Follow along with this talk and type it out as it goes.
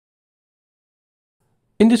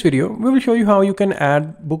In this video, we will show you how you can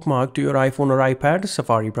add bookmark to your iPhone or iPad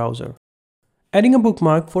Safari browser. Adding a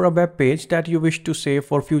bookmark for a web page that you wish to save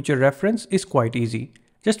for future reference is quite easy.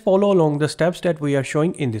 Just follow along the steps that we are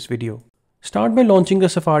showing in this video. Start by launching the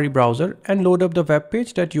Safari browser and load up the web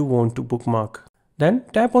page that you want to bookmark. Then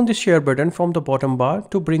tap on the share button from the bottom bar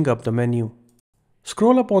to bring up the menu.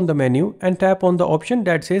 Scroll up on the menu and tap on the option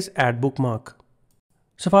that says Add Bookmark.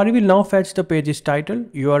 Safari will now fetch the page's title,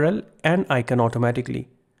 URL and icon automatically.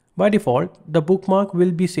 By default, the bookmark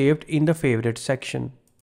will be saved in the Favorites section.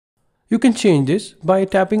 You can change this by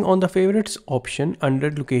tapping on the Favorites option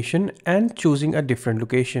under Location and choosing a different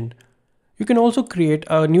location. You can also create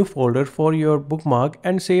a new folder for your bookmark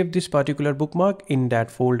and save this particular bookmark in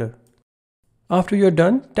that folder. After you're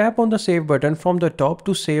done, tap on the Save button from the top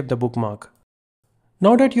to save the bookmark.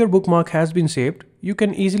 Now that your bookmark has been saved, you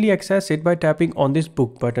can easily access it by tapping on this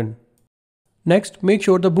Book button. Next, make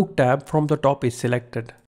sure the Book tab from the top is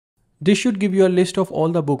selected. This should give you a list of all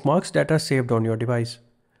the bookmarks that are saved on your device.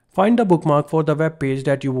 Find the bookmark for the web page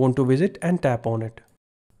that you want to visit and tap on it.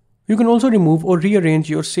 You can also remove or rearrange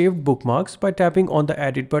your saved bookmarks by tapping on the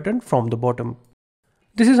Edit button from the bottom.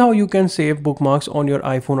 This is how you can save bookmarks on your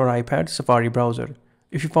iPhone or iPad Safari browser.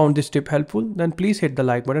 If you found this tip helpful, then please hit the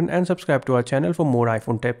like button and subscribe to our channel for more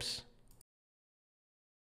iPhone tips.